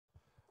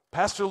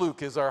Pastor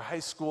Luke is our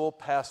high school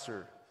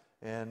pastor,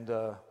 and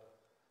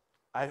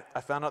I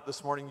found out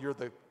this morning you're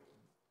the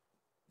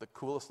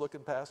coolest looking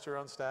pastor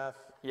on staff.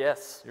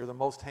 Yes. You're the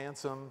most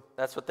handsome.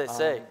 That's what they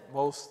say.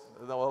 Well,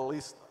 at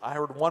least I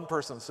heard one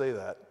person say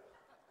that.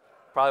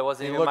 Probably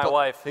wasn't even my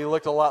wife. He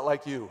looked a lot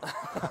like you.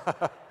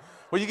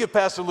 Will you give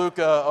Pastor Luke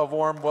a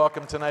warm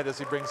welcome tonight as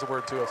he brings the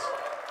word to us?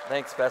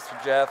 Thanks, Pastor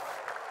Jeff.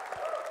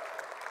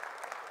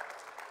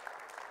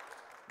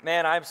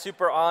 Man, I'm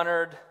super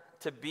honored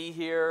to be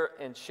here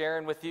and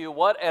sharing with you.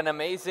 What an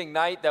amazing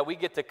night that we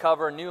get to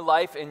cover new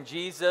life in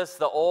Jesus.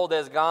 The old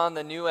has gone,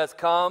 the new has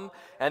come.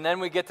 And then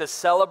we get to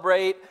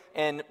celebrate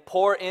and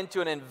pour into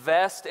and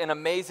invest in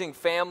amazing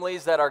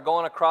families that are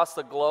going across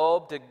the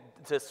globe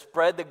to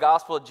spread the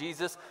gospel of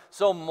Jesus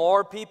so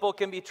more people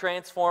can be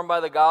transformed by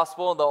the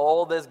gospel. The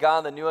old is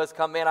gone, the new has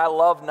come. Man, I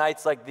love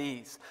nights like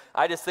these.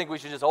 I just think we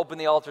should just open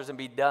the altars and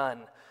be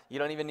done. You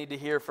don't even need to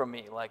hear from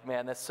me. Like,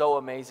 man, that's so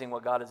amazing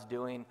what God is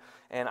doing.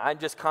 And I'm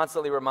just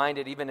constantly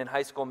reminded, even in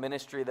high school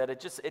ministry, that it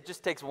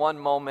just takes one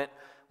moment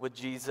with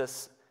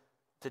Jesus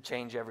to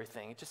change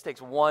everything. It just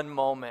takes one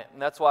moment.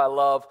 And that's why I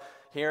love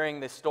hearing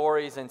the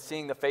stories and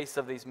seeing the face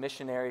of these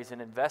missionaries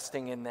and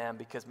investing in them,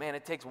 because, man,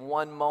 it takes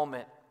one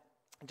moment.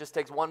 It just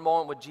takes one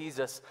moment with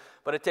Jesus,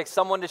 but it takes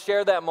someone to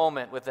share that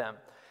moment with them,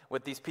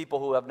 with these people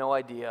who have no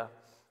idea.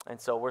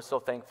 And so we're so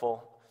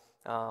thankful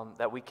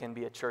that we can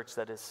be a church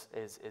that is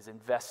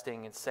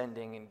investing and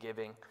sending and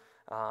giving.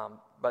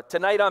 But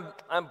tonight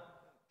I'm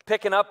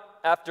picking up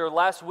after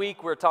last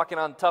week. We were talking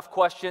on tough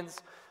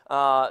questions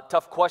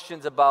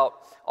about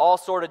all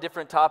sort of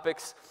different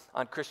topics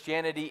on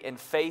Christianity and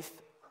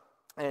faith.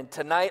 And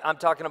tonight I'm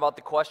talking about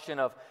the question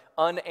of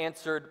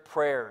unanswered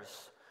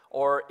prayers,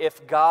 or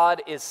if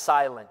God is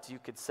silent, you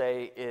could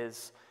say,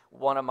 is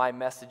one of my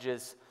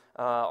messages,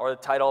 or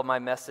the title of my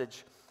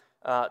message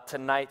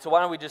tonight. So why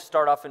don't we just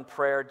start off in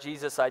prayer.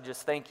 Jesus, I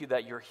just thank you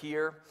that you're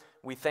here.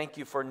 We thank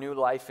you for new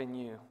life in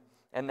you,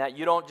 and that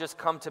you don't just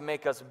come to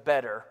make us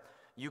better,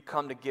 you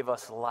come to give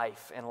us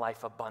life and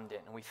life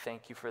abundant. And we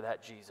thank you for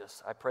that,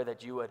 Jesus. I pray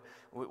that you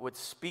would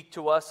speak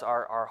to us.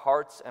 Our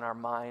hearts and our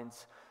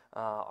minds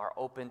are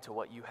open to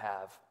what you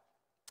have.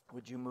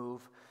 Would you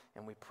move?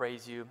 And we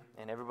praise you.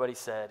 And everybody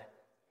said,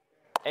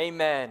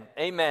 amen.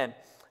 Amen.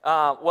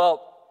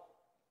 Well,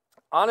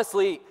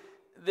 honestly,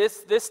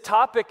 this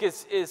topic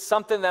is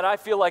something that I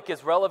feel like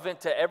is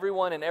relevant to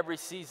everyone in every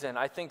season.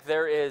 I think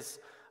there is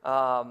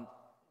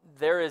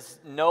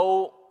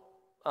no,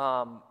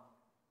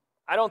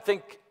 I don't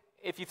think,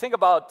 if you think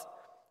about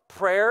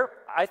prayer,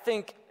 I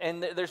think,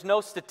 and there's no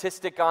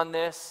statistic on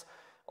this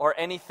or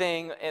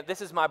anything, and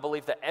this is my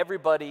belief, that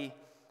everybody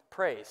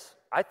prays.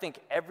 I think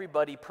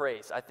everybody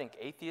prays. I think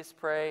atheists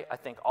pray. I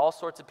think all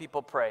sorts of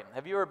people pray.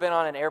 Have you ever been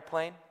on an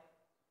airplane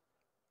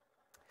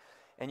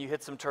and you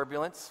hit some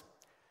turbulence?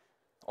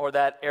 Or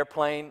that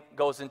airplane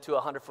goes into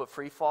a 100-foot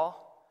free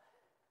fall?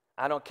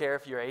 I don't care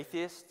if you're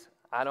atheist.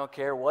 I don't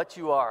care what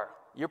you are.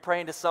 You're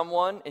praying to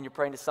someone and you're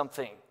praying to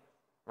something,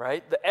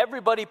 right?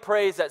 Everybody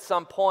prays at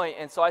some point,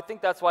 and so I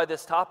think that's why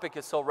this topic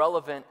is so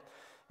relevant,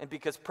 and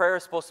because prayer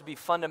is supposed to be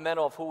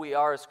fundamental of who we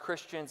are as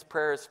Christians.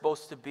 Prayer is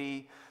supposed to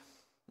be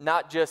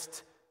not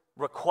just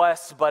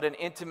requests, but an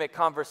intimate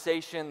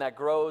conversation that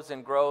grows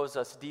and grows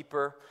us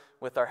deeper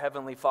with our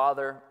Heavenly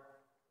Father,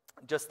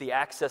 just the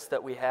access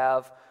that we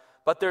have.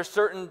 But there's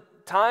certain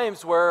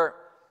times where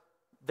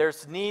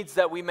there's needs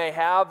that we may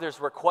have, there's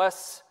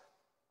requests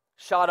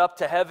shot up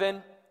to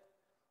heaven,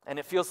 and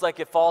it feels like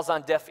it falls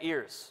on deaf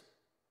ears.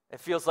 It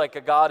feels like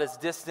a God is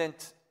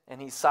distant, and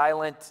he's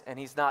silent, and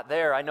he's not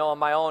there. I know in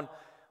my own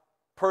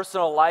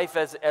personal life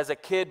as a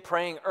kid,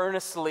 praying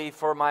earnestly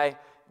for my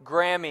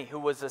Grammy, who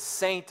was a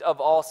saint of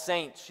all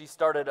saints. She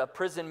started a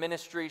prison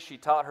ministry. She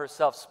taught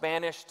herself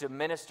Spanish to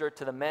minister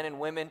to the men and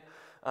women,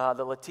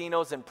 the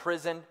Latinos in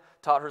prison,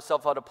 taught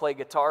herself how to play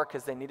guitar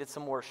because they needed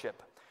some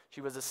worship.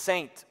 She was a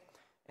saint,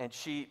 and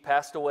she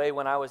passed away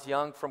when I was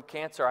young from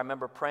cancer. I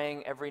remember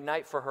praying every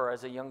night for her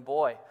as a young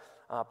boy,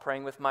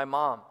 praying with my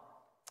mom,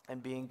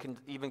 and being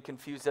even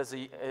confused as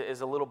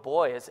a little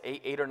boy, as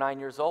 8 or 9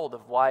 years old,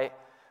 of why,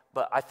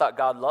 but I thought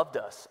God loved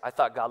us. I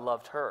thought God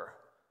loved her.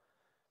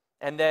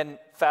 And then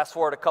fast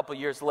forward a couple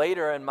years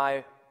later, and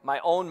my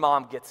own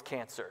mom gets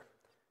cancer.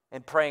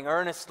 And praying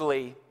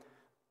earnestly,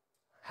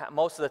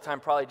 most of the time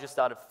probably just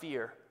out of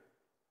fear,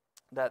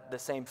 that the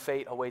same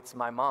fate awaits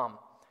my mom.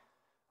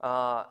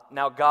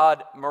 Now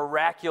God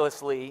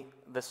miraculously,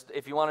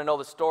 if you want to know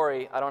the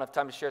story, I don't have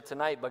time to share it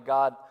tonight, but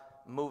God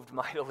moved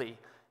mightily,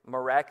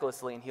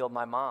 miraculously, and healed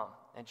my mom.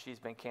 And she's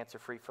been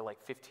cancer-free for like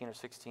 15 or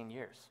 16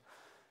 years.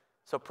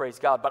 So praise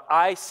God. But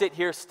I sit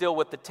here still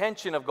with the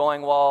tension of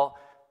going, well,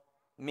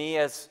 me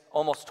as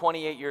almost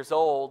 28 years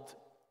old,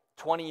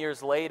 20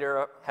 years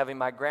later, having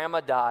my grandma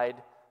died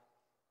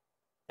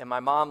and my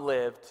mom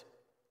lived,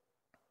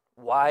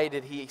 why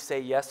did he say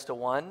yes to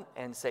one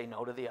and say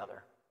no to the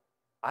other?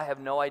 I have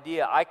no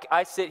idea.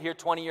 I sit here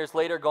 20 years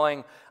later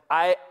going,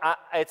 I'm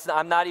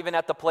not even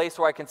at the place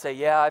where I can say,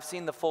 yeah, I've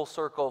seen the full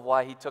circle of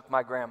why he took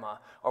my grandma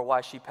or why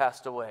she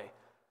passed away.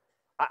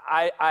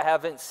 I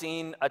haven't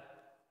seen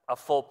a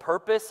full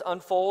purpose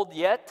unfold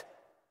yet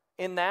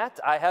in that.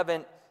 I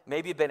haven't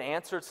maybe been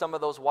answered some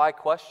of those why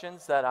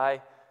questions that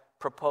I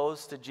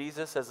proposed to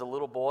Jesus as a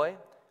little boy.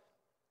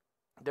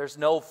 There's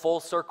no full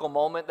circle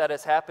moment that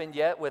has happened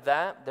yet with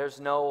that. There's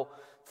no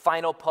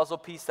final puzzle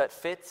piece that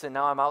fits, and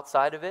now I'm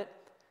outside of it.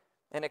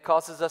 And it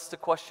causes us to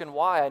question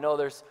why. I know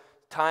there's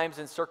times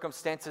and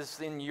circumstances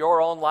in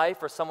your own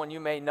life or someone you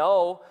may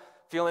know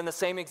feeling the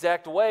same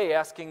exact way,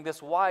 asking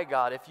this, why,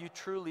 God? If you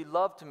truly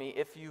loved me,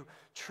 if you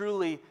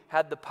truly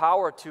had the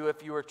power to,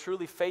 if you were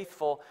truly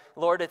faithful,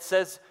 Lord, it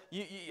says,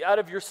 out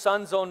of your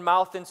Son's own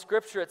mouth in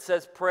Scripture, it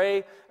says,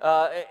 pray,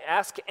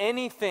 ask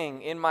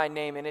anything in my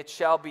name, and it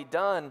shall be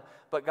done.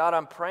 But God,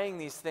 I'm praying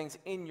these things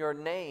in your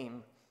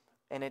name,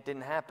 and it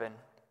didn't happen.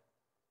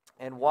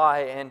 And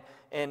why?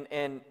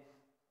 And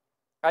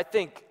I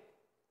think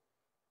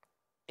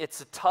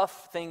it's a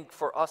tough thing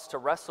for us to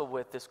wrestle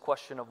with, this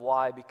question of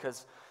why,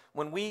 because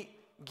when we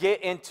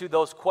get into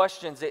those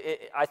questions,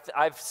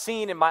 I've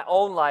seen in my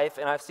own life,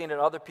 and I've seen in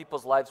other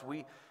people's lives,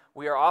 we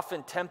are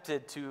often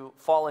tempted to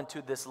fall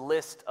into this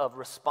list of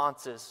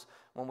responses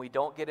when we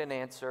don't get an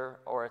answer,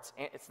 or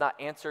it's not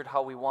answered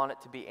how we want it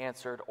to be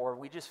answered, or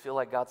we just feel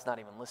like God's not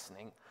even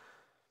listening.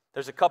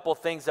 There's a couple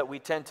things that we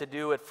tend to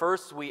do. At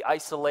first, we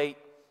isolate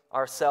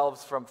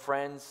ourselves from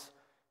friends,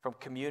 from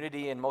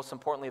community, and most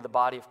importantly, the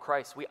body of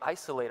Christ. We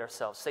isolate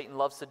ourselves. Satan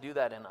loves to do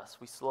that in us.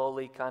 We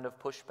slowly kind of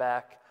push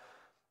back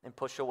and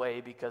push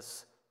away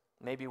because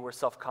maybe we're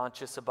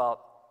self-conscious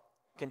about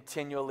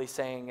continually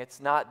saying it's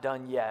not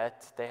done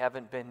yet, they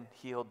haven't been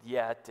healed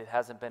yet, it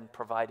hasn't been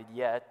provided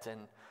yet, and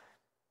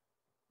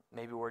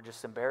maybe we're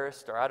just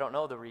embarrassed, or I don't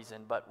know the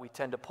reason, but we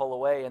tend to pull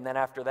away. And then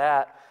after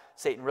that,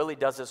 Satan really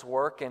does his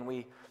work, and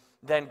we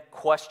then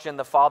question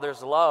the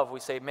Father's love. We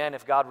say, man,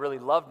 if God really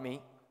loved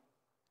me,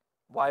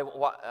 why?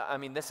 I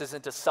mean, this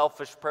isn't a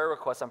selfish prayer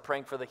request. I'm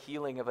praying for the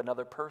healing of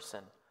another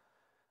person.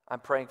 I'm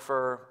praying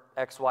for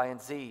X, Y,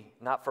 and Z,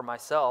 not for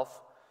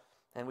myself.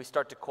 And we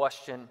start to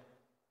question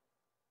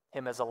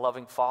him as a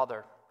loving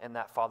father and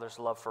that father's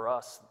love for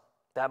us.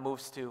 That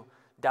moves to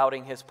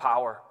doubting his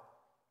power.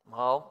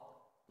 Well,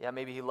 yeah,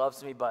 maybe he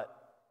loves me, but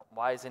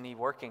why isn't he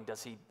working?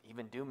 Does he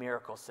even do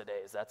miracles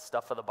today? Is that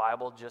stuff of the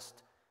Bible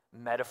just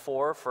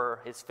metaphor for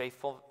his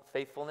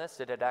faithfulness?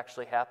 Did it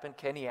actually happen?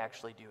 Can he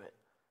actually do it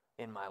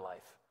in my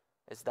life?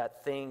 Is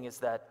that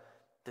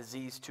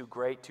disease too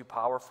great, too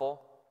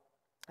powerful?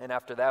 And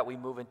after that, we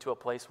move into a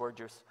place where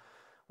just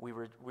we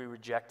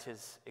reject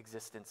his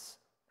existence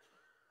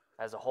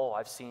as a whole.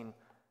 I've seen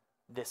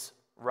this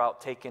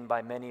route taken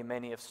by many,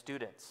 many of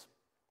students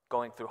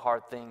going through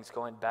hard things,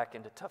 going back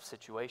into tough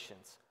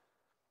situations.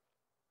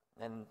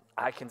 And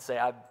I can say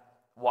I've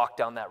walked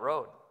down that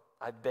road.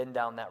 I've been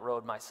down that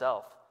road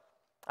myself.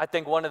 I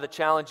think one of the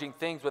challenging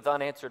things with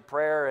unanswered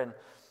prayer, and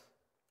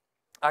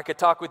I could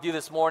talk with you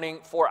this morning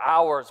for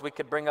hours. We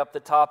could bring up the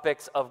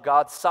topics of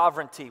God's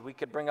sovereignty. We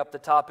could bring up the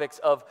topics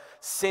of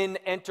sin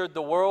entered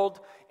the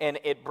world, and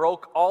it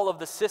broke all of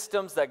the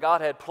systems that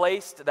God had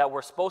placed that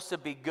were supposed to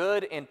be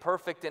good and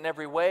perfect in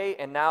every way,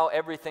 and now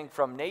everything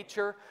from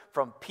nature,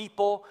 from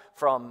people,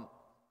 from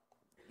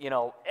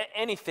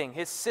anything.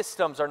 His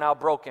systems are now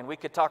broken. We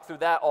could talk through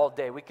that all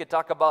day. We could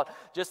talk about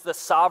just the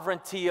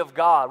sovereignty of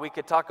God. We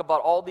could talk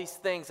about all these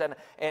things, and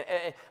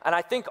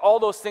I think all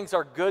those things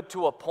are good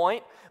to a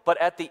point, but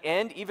at the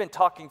end, even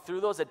talking through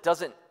those, it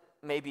doesn't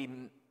maybe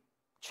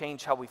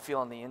change how we feel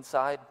on the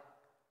inside.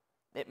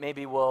 It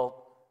maybe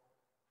will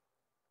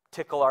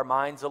tickle our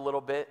minds a little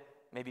bit,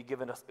 maybe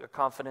give us a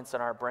confidence in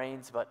our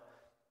brains, but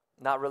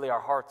not really our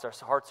hearts. Our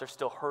hearts are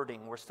still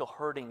hurting. We're still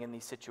hurting in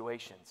these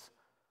situations.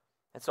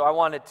 And so I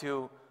wanted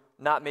to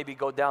not maybe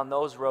go down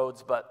those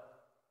roads, but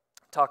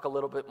talk a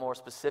little bit more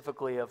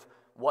specifically of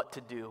what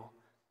to do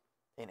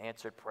in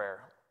answered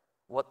prayer,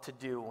 what to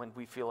do when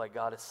we feel like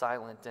God is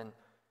silent. And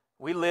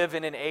we live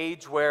in an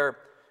age where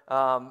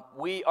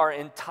we are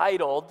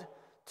entitled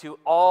to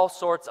all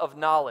sorts of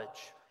knowledge.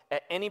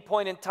 At any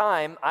point in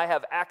time, I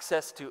have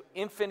access to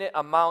infinite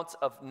amounts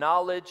of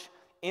knowledge,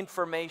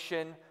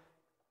 information,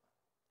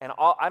 and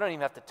I don't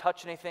even have to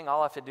touch anything.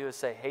 All I have to do is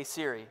say, hey,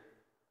 Siri.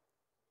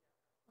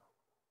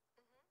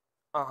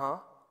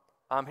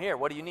 I'm here.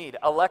 What do you need?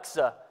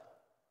 Alexa,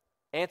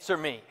 answer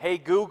me. Hey,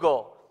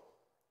 Google.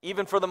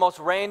 Even for the most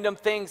random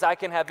things, I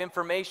can have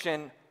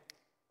information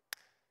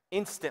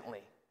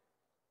instantly.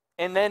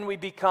 And then we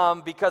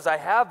become, because I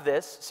have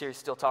this, Siri's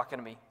still talking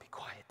to me. Be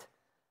quiet.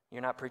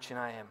 You're not preaching,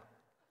 I am.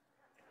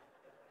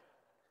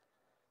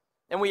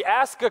 And we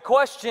ask a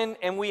question,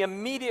 and we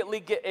immediately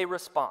get a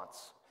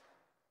response.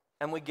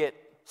 And we get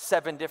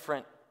 7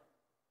 different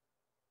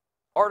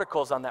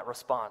articles on that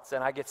response,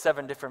 and I get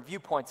 7 different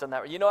viewpoints on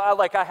that.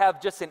 I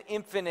have just an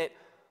infinite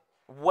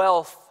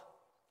wealth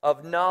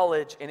of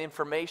knowledge and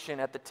information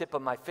at the tip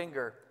of my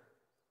finger.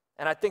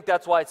 And I think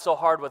that's why it's so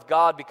hard with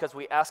God, because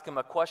we ask him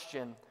a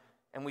question,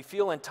 and we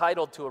feel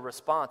entitled to a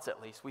response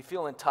at least. We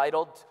feel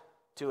entitled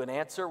to an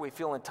answer. We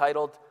feel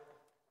entitled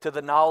to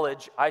the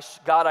knowledge.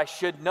 God, I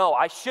should know.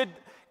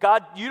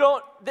 God,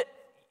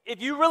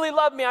 if you really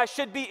love me, I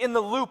should be in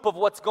the loop of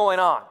what's going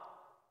on.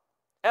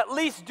 At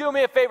least do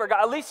me a favor,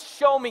 God. At least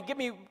show me, give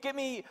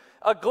me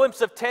a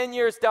glimpse of 10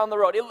 years down the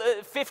road,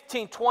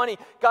 15, 20.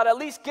 God, at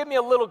least give me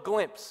a little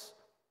glimpse.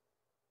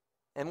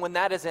 And when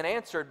that isn't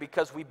answered,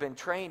 because we've been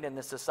trained in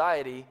this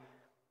society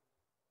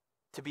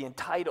to be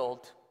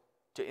entitled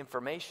to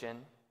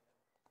information,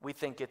 we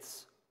think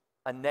it's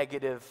a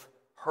negative,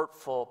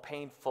 hurtful,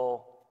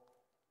 painful,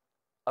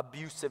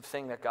 abusive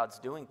thing that God's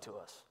doing to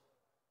us.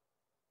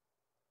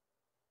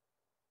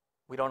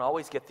 We don't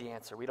always get the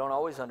answer. We don't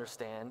always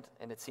understand,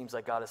 and it seems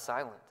like God is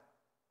silent.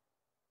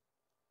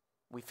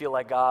 We feel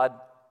like God,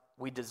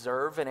 we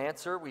deserve an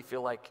answer. We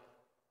feel like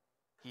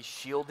He's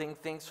shielding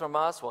things from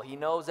us. Well, He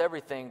knows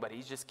everything, but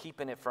He's just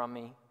keeping it from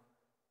me.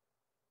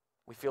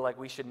 We feel like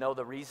we should know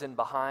the reason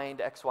behind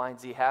X, Y, and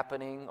Z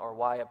happening, or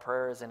why a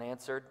prayer isn't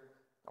answered,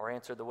 or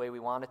answered the way we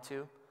want it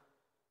to,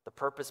 the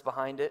purpose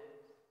behind it.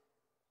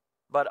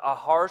 But a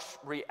harsh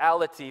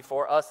reality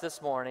for us this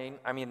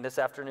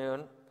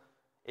afternoon,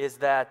 is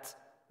that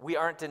we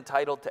aren't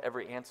entitled to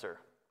every answer.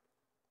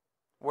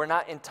 We're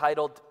not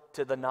entitled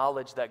to the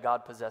knowledge that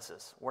God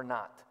possesses. We're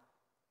not.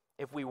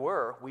 If we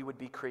were, we would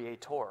be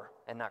creator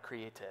and not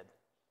created.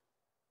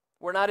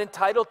 We're not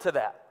entitled to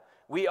that.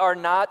 We are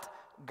not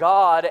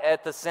God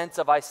at the sense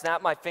of I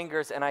snap my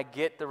fingers and I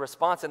get the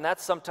response. And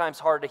that's sometimes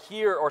hard to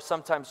hear or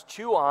sometimes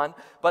chew on.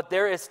 But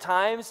there is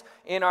times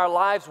in our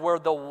lives where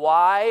the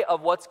why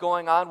of what's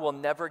going on will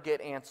never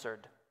get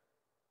answered.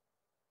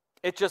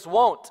 It just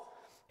won't.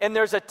 And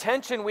there's a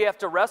tension we have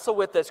to wrestle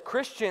with as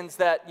Christians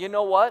that, you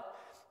know what?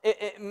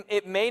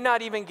 It may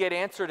not even get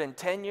answered in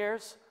 10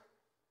 years,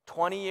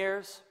 20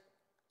 years.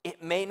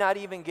 It may not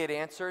even get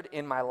answered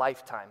in my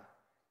lifetime.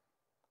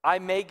 I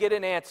may get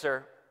an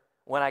answer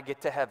when I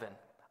get to heaven.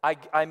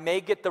 I may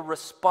get the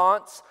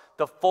response,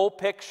 the full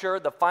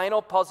picture, the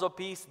final puzzle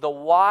piece, the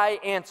why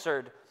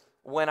answered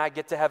when I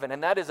get to heaven.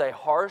 And that is a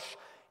harsh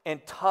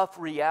and tough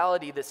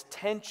reality, this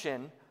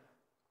tension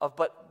of,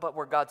 but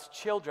we're God's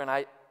children.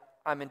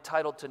 I'm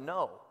entitled to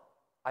know.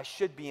 I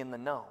should be in the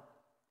know.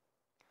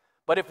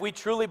 But if we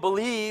truly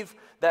believe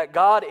that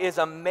God is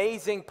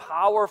amazing,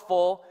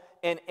 powerful,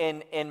 and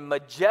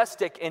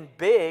majestic, and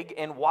big,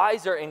 and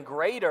wiser, and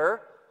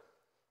greater,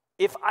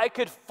 if I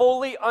could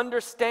fully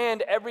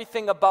understand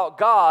everything about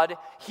God,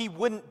 He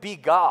wouldn't be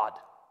God.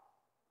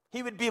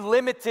 He would be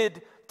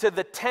limited to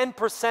the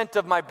 10%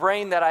 of my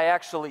brain that I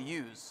actually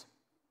use.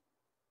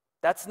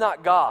 That's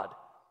not God.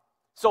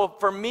 So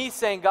for me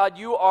saying, God,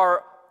 you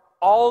are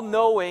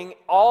all-knowing,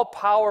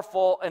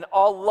 all-powerful, and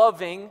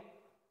all-loving,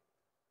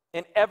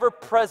 and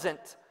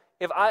ever-present.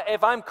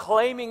 If I'm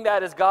claiming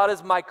that as God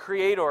as my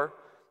creator,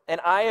 and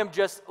I am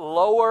just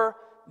lower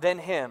than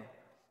Him,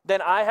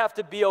 then I have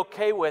to be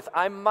okay with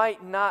I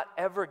might not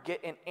ever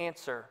get an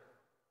answer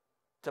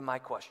to my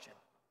question.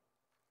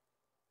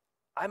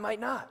 I might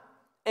not.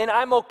 And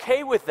I'm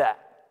okay with that.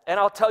 And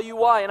I'll tell you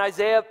why. In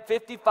Isaiah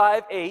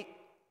 55:8,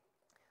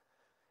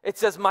 it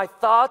says, my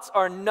thoughts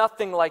are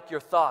nothing like your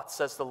thoughts,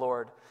 says the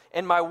Lord.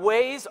 And my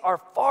ways are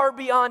far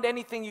beyond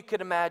anything you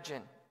could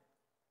imagine.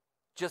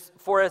 Just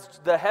for as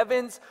the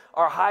heavens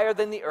are higher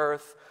than the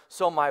earth,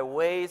 so my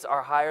ways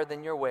are higher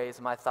than your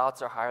ways. My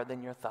thoughts are higher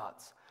than your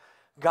thoughts.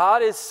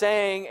 God is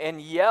saying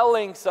and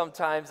yelling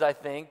sometimes, I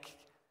think,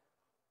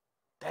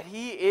 that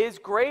He is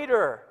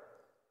greater.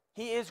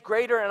 He is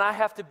greater, and I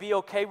have to be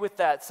okay with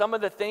that. Some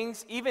of the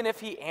things, even if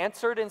He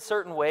answered in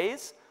certain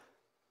ways,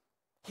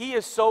 He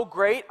is so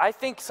great, I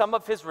think some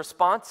of His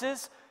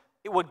responses,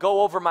 it would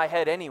go over my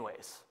head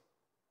anyways.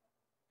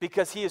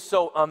 Because He is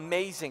so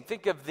amazing.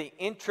 Think of the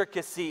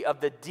intricacy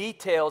of the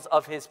details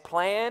of His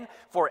plan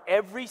for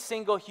every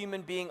single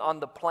human being on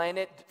the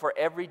planet for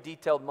every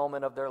detailed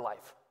moment of their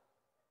life.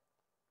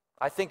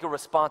 I think a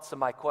response to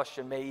my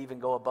question may even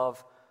go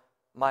above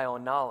my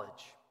own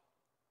knowledge.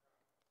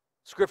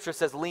 Scripture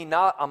says, lean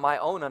not on my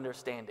own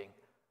understanding.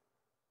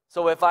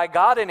 So if I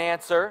got an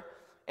answer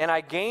and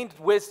I gained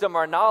wisdom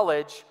or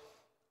knowledge,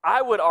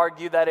 I would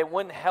argue that it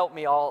wouldn't help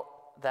me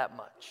all that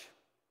much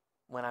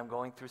when I'm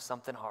going through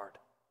something hard.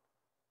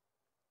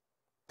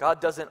 God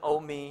doesn't owe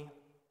me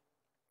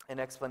an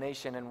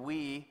explanation, and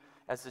we,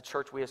 as the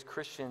church, we as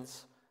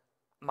Christians,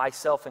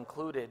 myself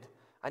included,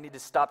 I need to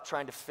stop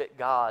trying to fit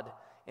God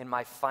in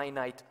my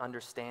finite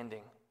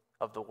understanding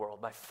of the world,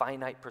 my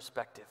finite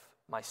perspective,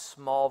 my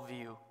small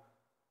view.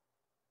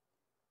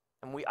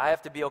 And I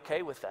have to be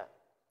okay with that.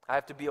 I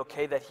have to be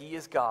okay that He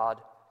is God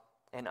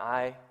and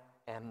I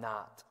am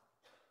not.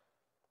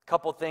 A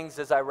couple things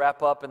as I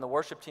wrap up, and the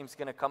worship team's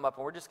going to come up,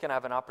 and we're just going to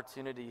have an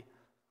opportunity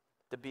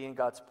to be in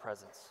God's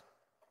presence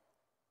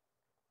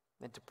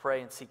and to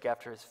pray and seek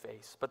after His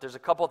face. But there's a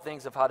couple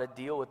things of how to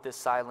deal with this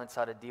silence,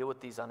 how to deal with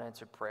these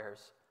unanswered prayers.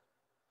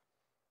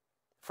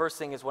 First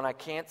thing is when I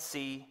can't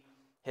see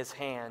His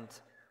hand,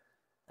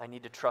 I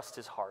need to trust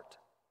His heart.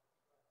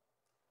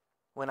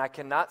 When I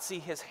cannot see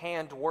His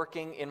hand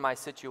working in my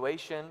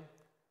situation,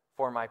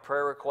 for my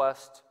prayer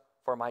request,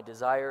 for my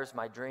desires,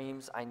 my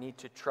dreams, I need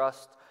to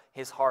trust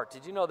His heart.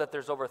 Did you know that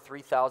there's over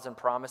 3,000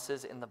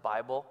 promises in the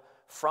Bible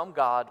from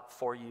God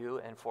for you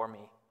and for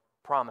me?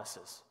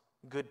 Promises,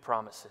 good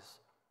promises.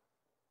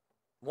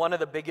 One of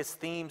the biggest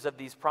themes of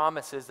these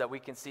promises that we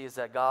can see is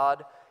that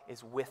God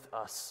is with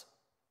us.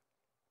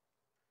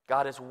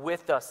 God is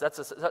with us.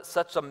 That's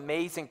such an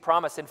amazing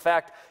promise. In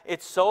fact,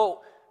 it's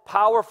so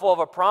powerful of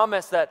a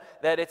promise that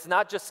it's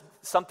not just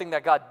something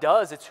that God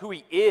does, it's who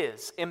he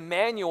is.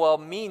 Emmanuel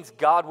means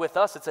God with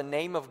us. It's a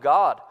name of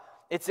God.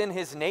 It's in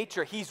his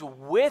nature. He's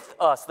with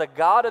us, the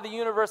God of the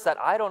universe that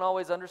I don't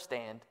always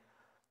understand,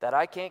 that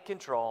I can't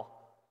control,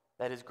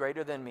 that is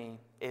greater than me,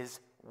 is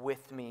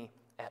with me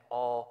at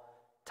all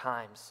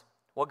times.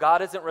 Well,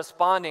 God isn't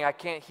responding. I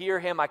can't hear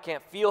him. I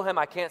can't feel him.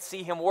 I can't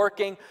see him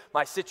working.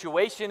 My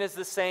situation is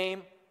the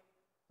same.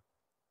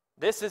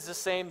 This is the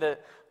same. The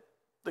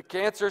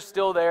cancer's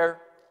still there.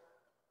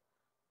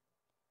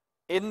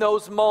 In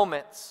those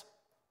moments,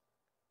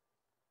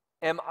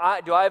 do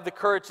I have the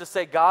courage to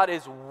say, God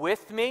is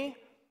with me,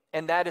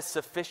 and that is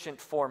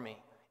sufficient for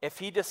me? If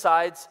he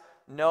decides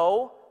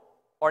no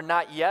or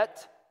not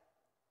yet,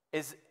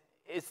 is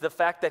the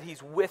fact that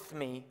he's with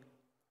me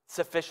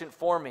sufficient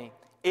for me?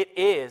 It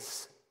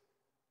is.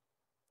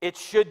 It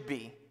should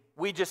be.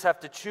 We just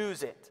have to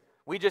choose it.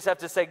 We just have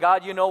to say,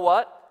 God, you know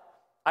what?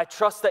 I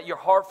trust that your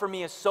heart for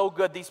me is so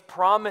good. These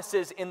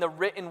promises in the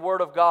written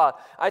word of God.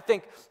 I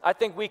think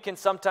we can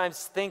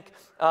sometimes think,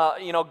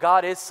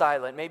 God is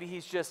silent. Maybe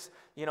he's just,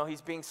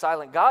 he's being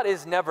silent. God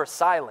is never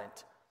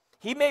silent.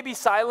 He may be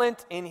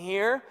silent in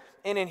here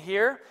and in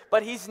here,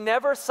 but he's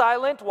never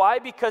silent. Why?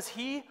 Because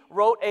he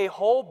wrote a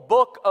whole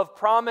book of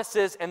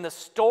promises and the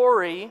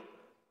story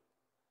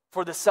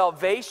for the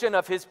salvation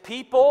of his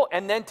people,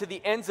 and then to the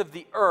ends of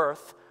the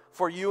earth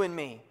for you and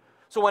me.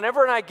 So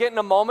whenever I get in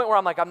a moment where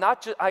I'm like,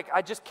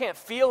 I just can't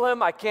feel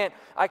him, I can't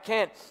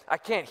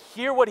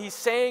hear what he's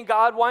saying,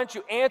 God, why don't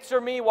you answer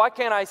me? Why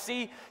can't I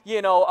see,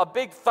 a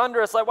big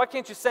thunderous light? Why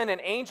can't you send an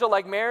angel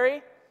like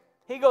Mary?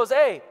 He goes,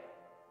 hey,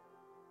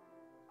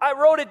 I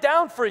wrote it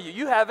down for you.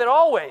 You have it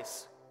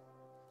always.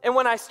 And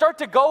when I start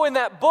to go in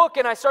that book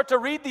and I start to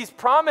read these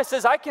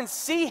promises, I can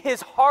see his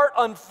heart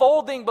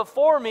unfolding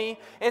before me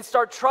and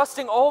start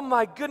trusting, oh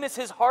my goodness,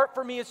 his heart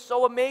for me is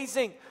so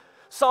amazing.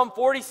 Psalm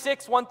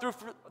 46,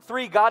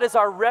 1-3, God is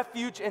our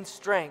refuge and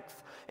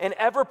strength, an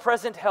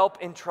ever-present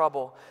help in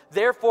trouble.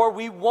 Therefore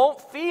we won't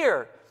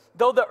fear,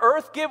 though the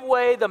earth give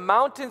way, the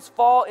mountains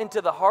fall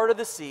into the heart of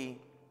the sea,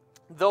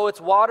 though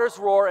its waters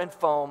roar and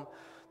foam,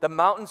 the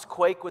mountains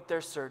quake with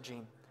their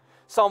surging.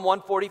 Psalm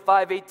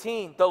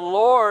 145:18, the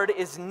Lord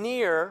is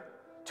near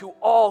to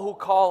all who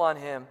call on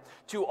him,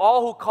 to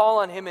all who call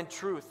on him in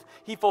truth.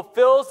 He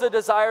fulfills the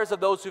desires of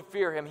those who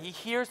fear him. He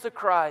hears the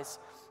cries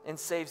and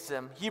saves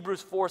them.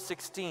 Hebrews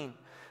 4:16,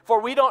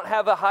 for we don't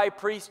have a high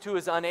priest who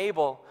is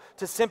unable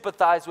to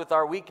sympathize with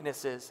our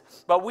weaknesses,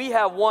 but we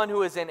have one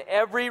who is in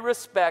every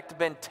respect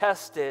been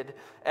tested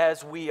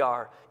as we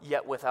are,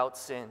 yet without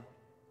sin.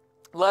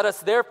 Let us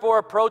therefore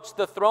approach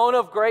the throne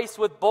of grace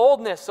with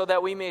boldness so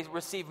that we may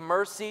receive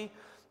mercy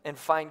and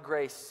find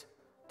grace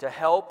to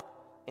help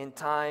in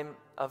time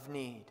of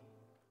need.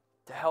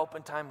 To help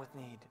in time with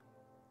need,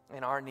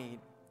 in our need.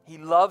 He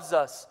loves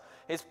us.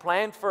 His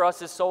plan for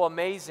us is so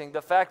amazing.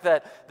 The fact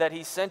that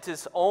he sent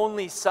his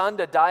only son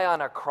to die on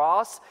a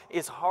cross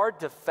is hard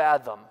to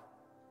fathom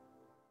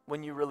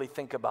when you really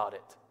think about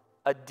it.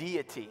 A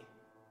deity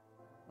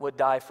would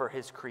die for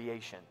his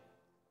creation,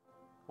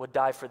 would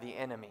die for the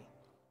enemy,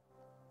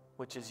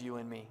 which is you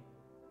and me.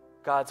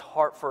 God's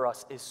heart for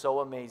us is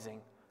so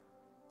amazing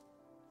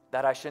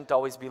that I shouldn't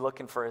always be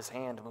looking for his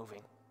hand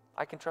moving.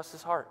 I can trust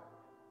his heart,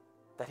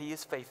 that he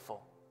is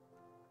faithful.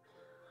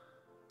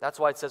 That's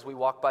why it says we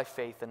walk by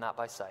faith and not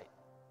by sight.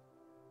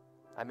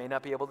 I may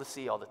not be able to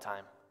see all the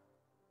time,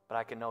 but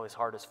I can know his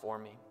heart is for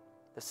me.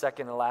 The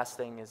second and last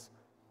thing is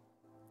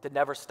to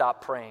never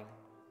stop praying.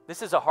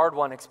 This is a hard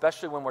one,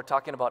 especially when we're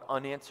talking about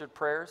unanswered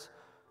prayers.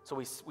 So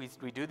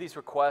we do these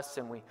requests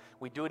and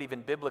we do it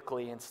even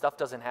biblically, and stuff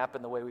doesn't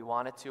happen the way we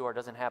want it to, or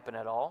doesn't happen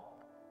at all.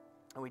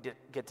 And we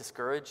get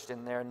discouraged,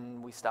 and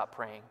then we stop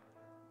praying.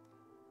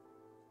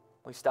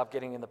 We stop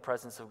getting in the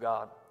presence of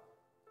God.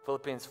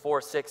 Philippians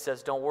 4:6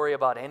 says, don't worry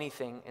about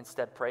anything,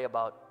 instead pray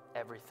about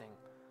everything.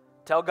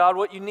 Tell God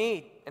what you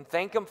need and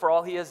thank him for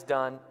all he has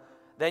done.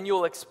 Then you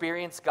will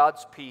experience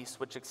God's peace,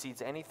 which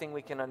exceeds anything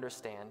we can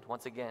understand.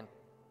 Once again,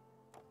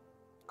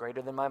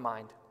 greater than my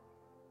mind.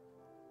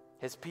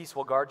 His peace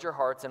will guard your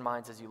hearts and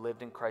minds as you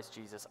lived in Christ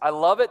Jesus. I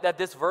love it that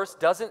this verse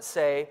doesn't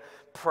say,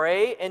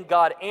 pray and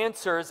God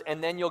answers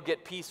and then you'll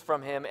get peace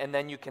from him and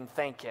then you can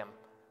thank him.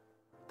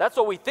 That's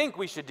what we think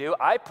we should do.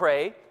 I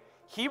pray,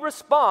 he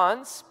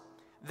responds,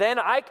 then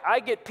I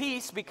get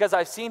peace because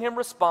I've seen him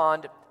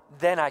respond,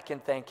 then I can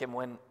thank him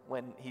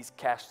when he's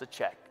cashed the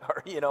check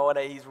or,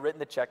 when he's written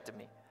the check to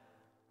me.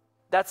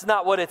 That's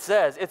not what it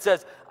says. It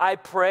says, I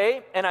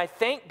pray and I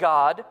thank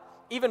God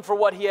even for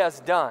what he has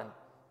done.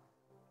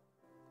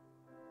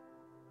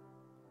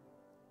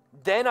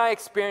 Then I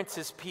experience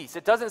his peace.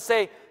 It doesn't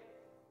say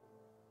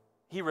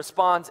he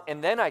responds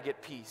and then I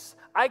get peace.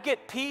 I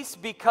get peace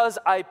because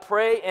I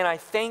pray and I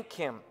thank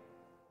him.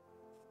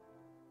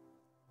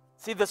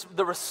 See,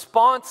 the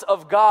response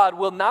of God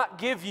will not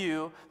give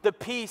you the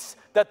peace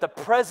that the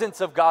presence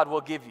of God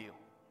will give you.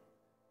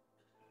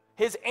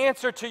 His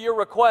answer to your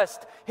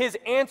request, His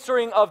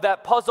answering of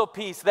that puzzle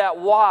piece, that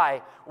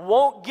why,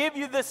 won't give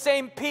you the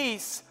same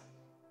peace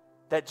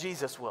that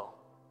Jesus will.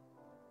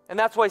 And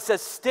that's why He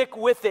says, stick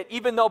with it.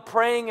 Even though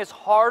praying is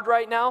hard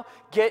right now,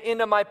 get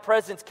into my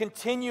presence.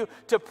 Continue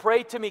to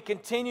pray to me.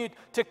 Continue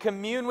to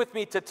commune with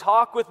me, to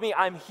talk with me.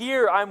 I'm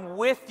here. I'm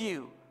with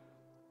you.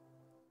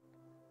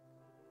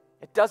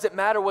 It doesn't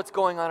matter what's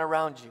going on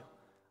around you.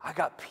 I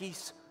got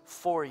peace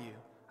for you.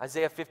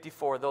 Isaiah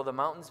 54, though the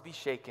mountains be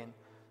shaken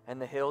and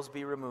the hills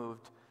be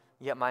removed,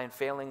 yet my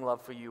unfailing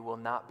love for you will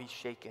not be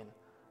shaken,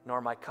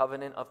 nor my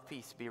covenant of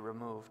peace be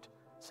removed,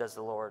 says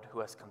the Lord, who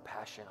has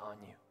compassion on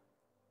you.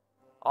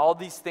 All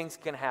these things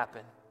can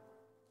happen.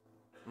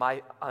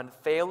 My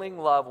unfailing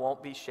love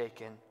won't be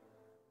shaken,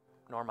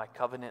 nor my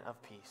covenant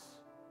of peace.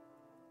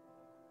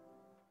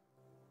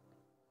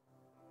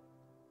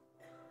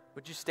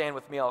 Would you stand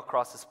with me all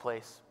across this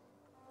place?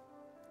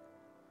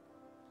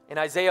 In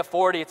Isaiah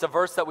 40, it's a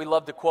verse that we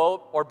love to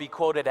quote or be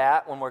quoted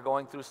at when we're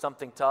going through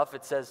something tough.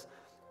 It says,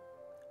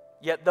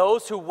 "Yet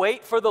those who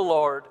wait for the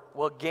Lord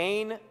will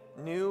gain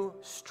new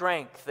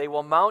strength. They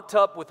will mount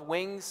up with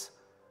wings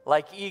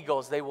like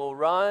eagles. They will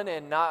run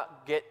and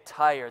not get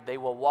tired. They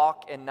will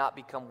walk and not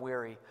become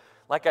weary."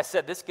 Like I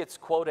said, this gets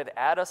quoted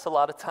at us a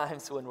lot of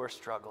times when we're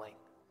struggling.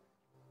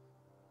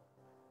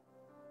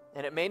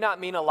 And it may not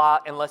mean a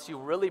lot unless you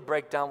really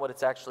break down what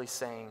it's actually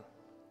saying.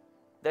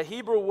 The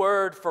Hebrew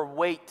word for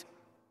wait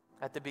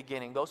at the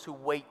beginning, those who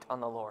wait on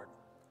the Lord.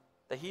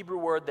 The Hebrew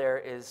word there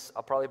is,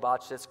 I'll probably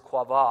botch this,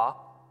 quavah.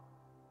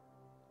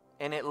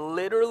 And it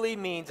literally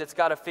means, it's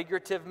got a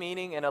figurative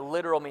meaning and a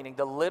literal meaning.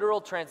 The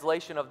literal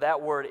translation of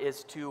that word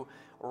is to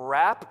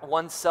wrap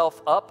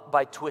oneself up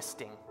by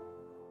twisting.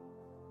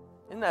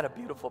 Isn't that a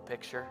beautiful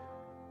picture?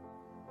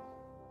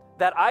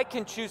 That I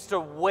can choose to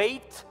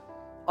wait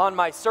on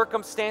my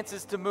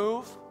circumstances to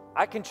move.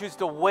 I can choose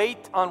to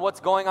wait on what's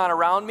going on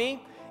around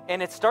me,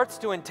 and it starts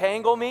to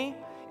entangle me.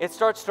 It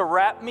starts to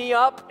wrap me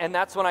up, and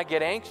that's when I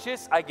get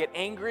anxious, I get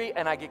angry,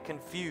 and I get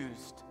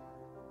confused.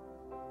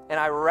 And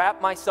I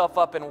wrap myself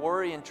up in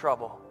worry and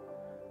trouble.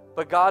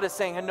 But God is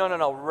saying,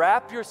 no,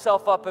 wrap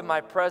yourself up in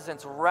my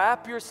presence.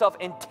 Wrap yourself,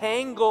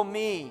 entangle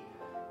me,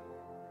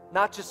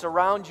 not just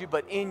around you,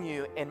 but in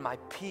you, and my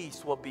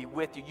peace will be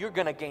with you. You're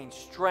going to gain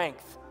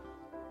strength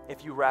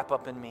if you wrap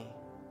up in me.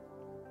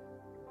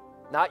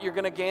 Not you're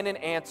going to gain an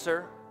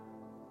answer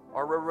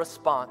or a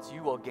response.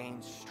 You will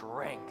gain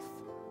strength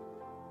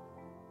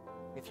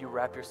if you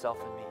wrap yourself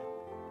in me.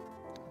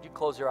 Would you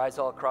close your eyes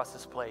all across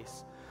this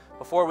place?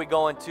 Before we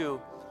go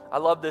into, I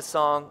love this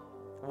song,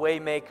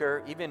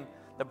 Waymaker. Even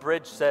the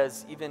bridge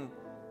says, even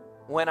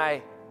when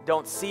I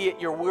don't see it,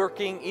 you're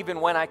working. Even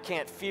when I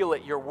can't feel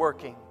it, you're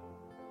working.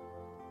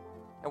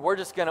 And we're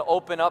just going to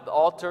open up the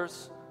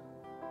altars,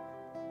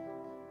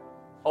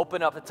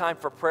 open up a time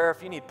for prayer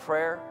if you need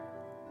prayer.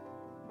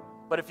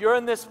 But if you're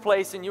in this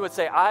place and you would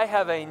say, I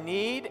have a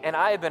need and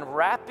I have been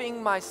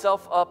wrapping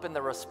myself up in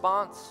the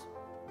response,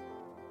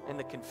 in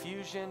the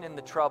confusion, in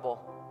the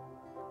trouble,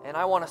 and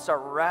I want to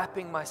start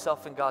wrapping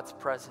myself in God's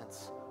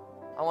presence.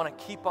 I want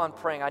to keep on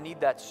praying. I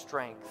need that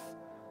strength.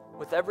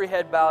 With every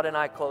head bowed and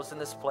eye closed in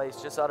this place,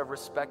 just out of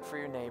respect for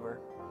your neighbor,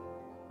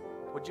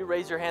 would you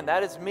raise your hand?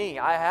 That is me.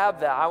 I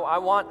have that. I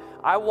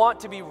want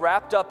to be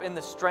wrapped up in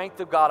the strength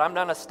of God. I'm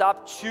going to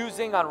stop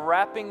choosing on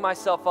wrapping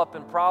myself up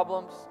in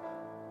problems.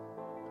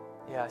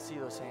 Yeah, I see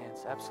those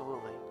hands.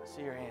 Absolutely. I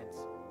see your hands.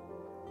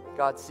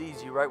 God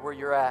sees you right where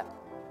you're at.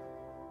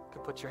 You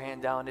can put your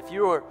hand down. If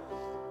you were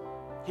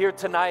here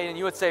tonight and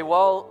you would say,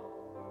 well,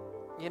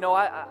 you know,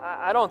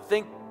 I don't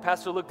think,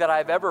 Pastor Luke, that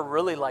I've ever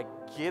really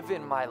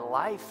given my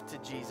life to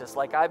Jesus.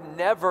 I've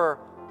never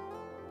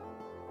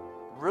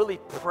really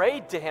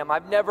prayed to Him.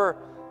 I've never,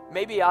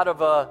 maybe out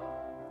of a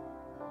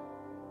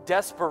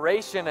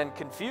desperation and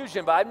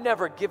confusion, but I've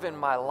never given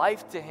my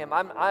life to Him.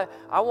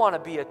 I want to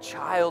be a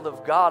child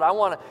of God. I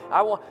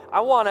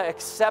want to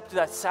accept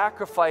that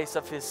sacrifice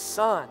of His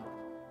Son.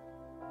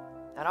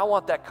 And I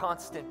want that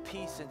constant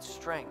peace and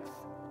strength.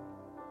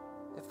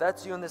 If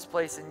that's you in this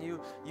place and you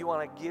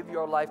want to give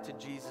your life to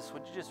Jesus,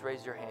 would you just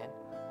raise your hand?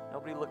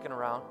 Nobody looking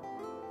around.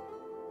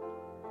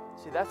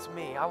 See, that's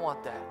me. I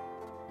want that.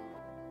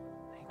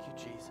 Thank you,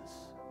 Jesus.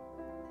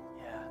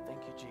 Yeah,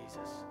 thank you,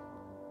 Jesus.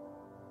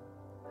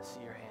 I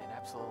see your hand.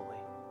 Absolutely.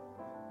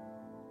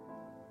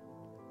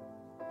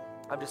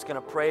 I'm just going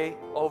to pray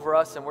over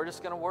us, and we're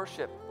just going to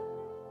worship.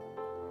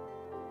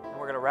 And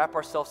we're going to wrap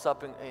ourselves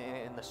up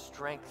in the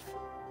strength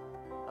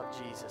of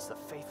Jesus, the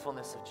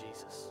faithfulness of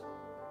Jesus.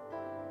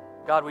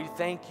 God, we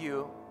thank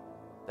you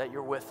that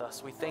you're with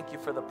us. We thank you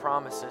for the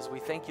promises. We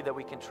thank you that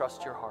we can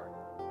trust your heart,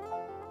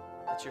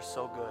 that you're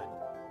so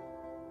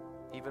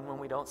good. Even when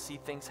we don't see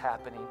things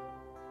happening,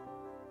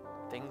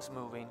 things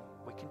moving,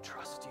 we can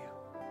trust you.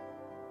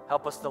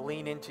 Help us to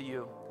lean into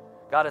you.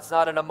 God, it's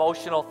not an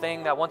emotional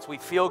thing that once we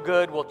feel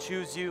good, we'll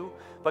choose you.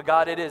 But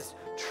God, it is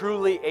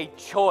truly a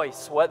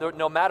choice.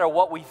 No matter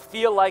what we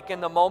feel like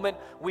in the moment,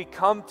 we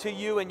come to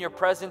you in your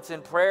presence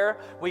in prayer.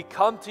 We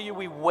come to you.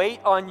 We wait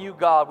on you,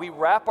 God. We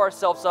wrap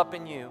ourselves up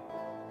in you.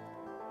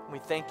 And we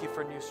thank you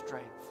for new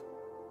strength.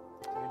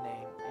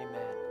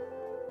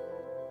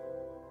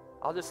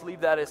 I'll just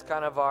leave that as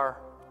kind of our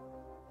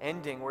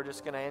ending. We're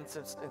just going to end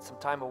in some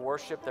time of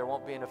worship. There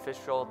won't be an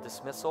official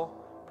dismissal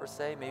per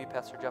se. Maybe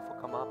Pastor Jeff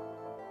will come up.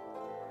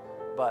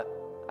 But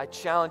I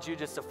challenge you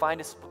just to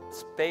find a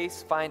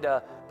space, find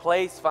a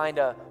place, find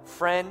a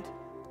friend.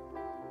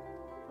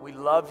 We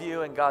love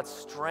you, and God's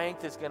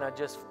strength is going to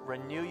just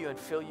renew you and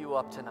fill you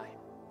up tonight.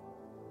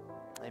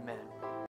 Amen.